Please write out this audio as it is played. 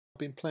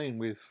been playing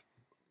with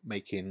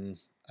making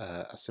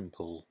a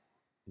simple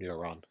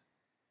neuron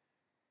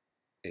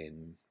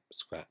in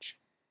Scratch.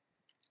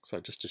 So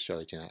just to show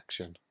it in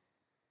action,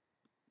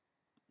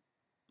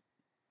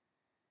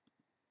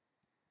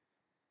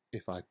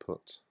 if I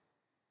put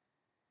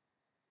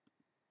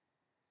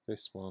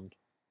this one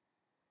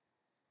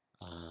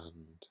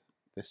and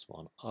this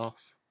one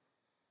off,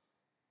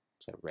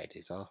 so red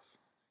is off,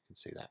 you can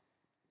see that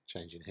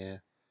changing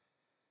here,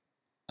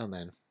 and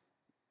then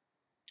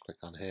click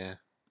on here,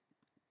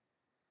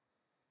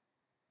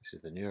 this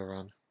is the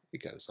neuron,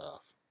 it goes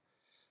off.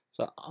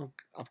 So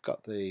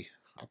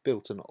I've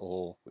built an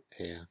OR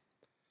here.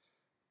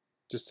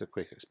 Just a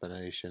quick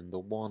explanation, the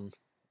one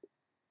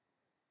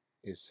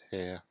is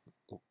here,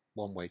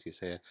 one weight is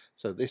here,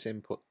 so this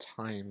input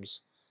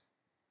times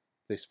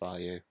this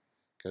value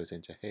goes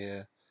into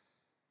here,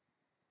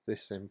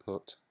 this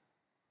input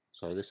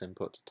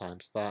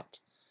times that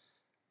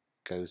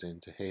goes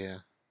into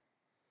here,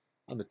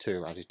 and the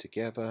two are added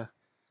together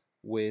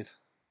with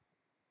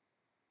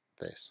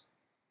this,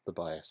 the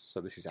bias,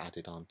 so this is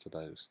added on to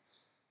those.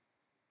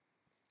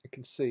 You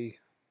can see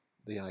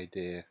the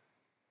idea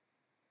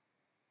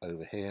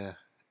over here,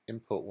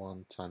 input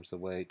 1 times the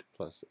weight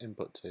plus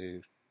input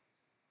 2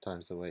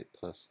 times the weight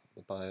plus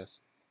the bias.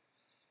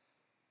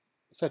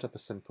 Set up a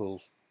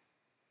simple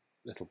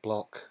little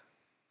block,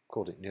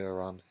 called it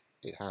neuron.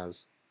 It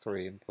has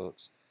 3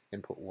 inputs,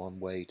 input 1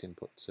 weight,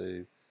 input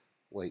 2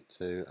 weight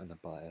 2, and a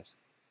bias.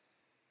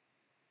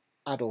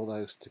 Add all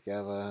those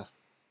together,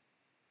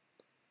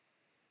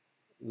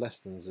 less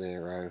than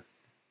 0,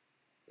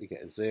 we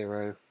get a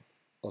 0,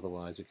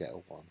 otherwise we get a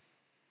 1.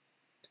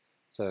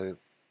 So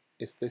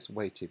if this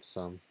weighted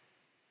sum,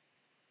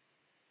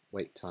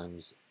 weight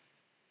times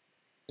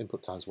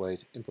input times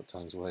weight,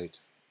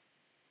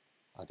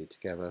 added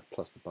together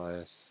plus the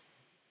bias,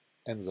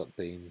 ends up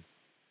being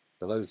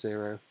below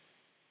 0,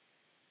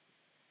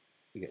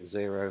 we get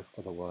 0,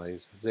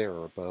 otherwise 0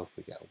 or above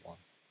we get a 1.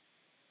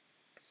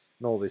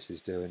 And all this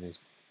is doing is,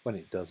 when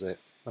it does it,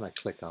 when I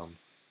click on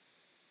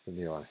the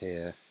neuron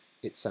here,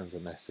 it sends a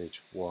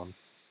message 1,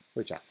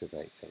 which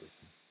activates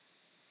everything.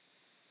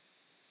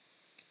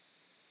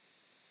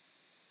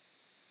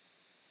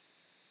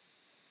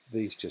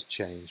 These just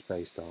change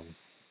based on,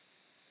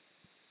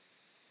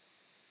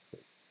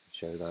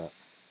 show that.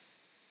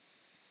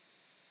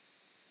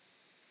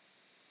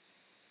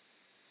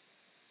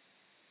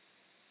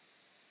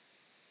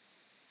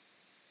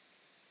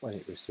 When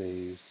it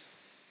receives,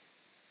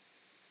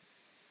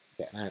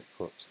 get an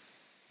output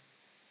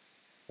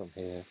from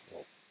here,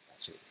 or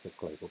actually it's a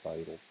global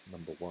variable,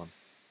 number 1.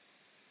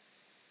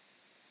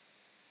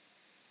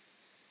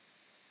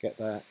 Get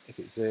that, if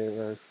it's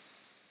 0,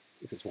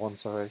 if it's 1,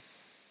 sorry,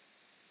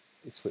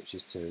 it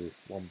switches to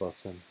 1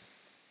 button,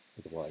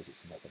 otherwise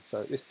it's another.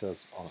 So this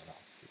does on and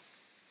off.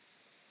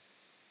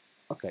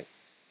 Okay.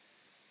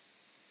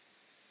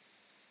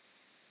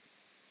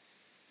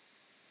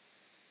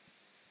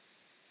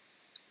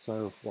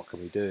 So what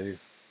can we do?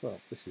 Well,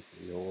 this is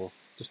the OR,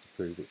 just to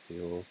prove it's the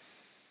OR.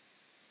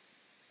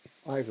 If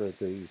either of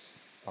these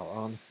are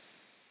on,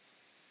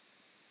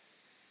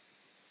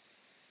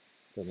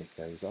 then it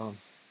goes on.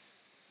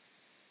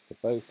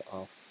 If they're both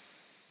off,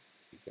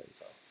 it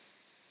goes off.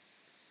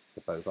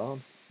 If they're both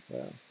on,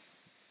 well,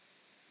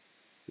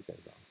 it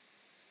goes on.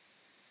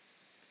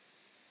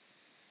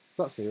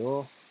 So that's the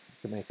OR. You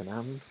can make an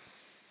AND,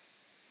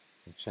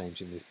 and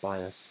changing this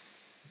bias,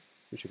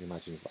 which you can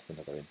imagine is like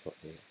another input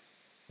here,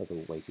 another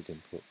weighted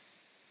input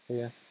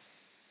here.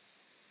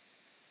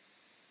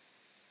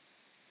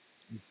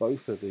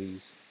 Both of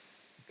these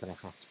are going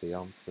to have to be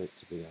on for it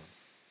to be on.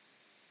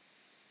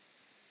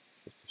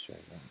 Just to show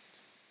that.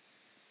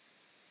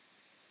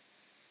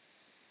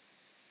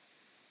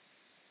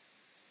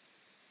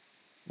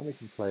 And we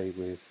can play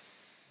with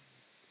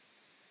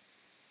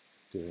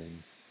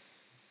doing,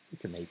 we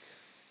can make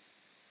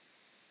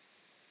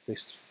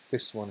this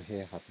one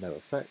here have no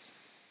effect.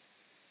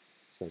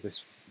 So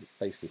this,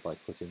 basically by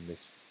putting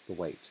this, the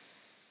weight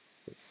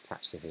that's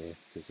attached to here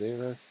to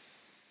 0.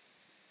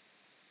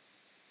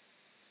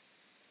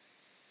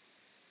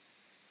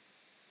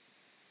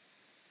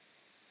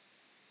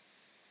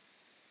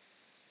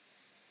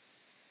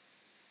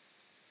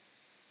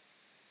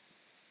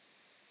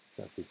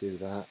 So if we do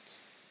that,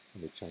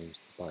 and we change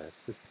the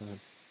bias this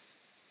time,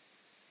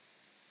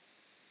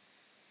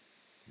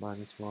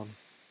 -1.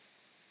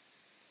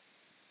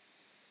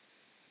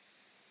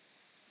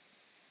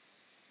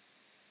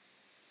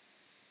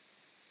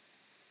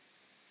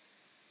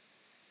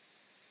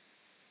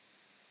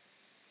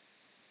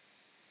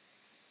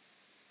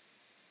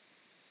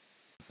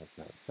 Has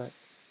no effect.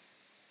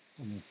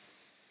 And we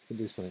can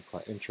do something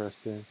quite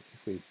interesting.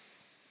 If we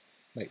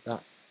make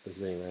that a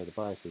 0, the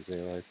bias is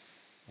 0,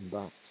 and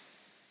that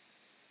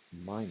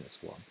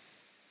 -1.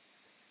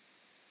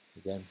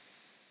 Again,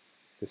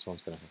 this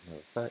one's going to have no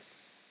effect.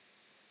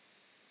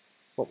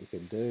 What we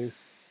can do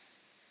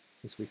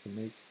is we can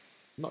make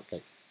a NOT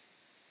gate.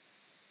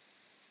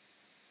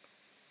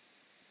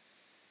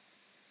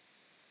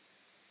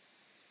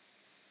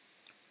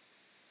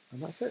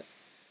 And that's it.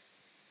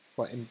 It's quite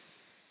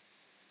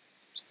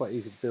it's quite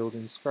easy to build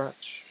in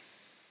Scratch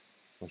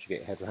once you get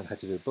your head around how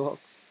to do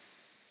blocks.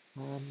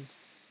 And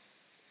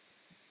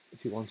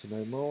if you want to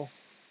know more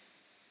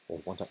or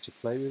want to actually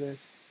play with it,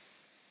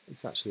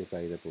 it's actually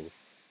available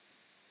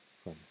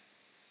from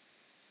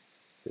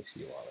this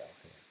URL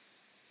here.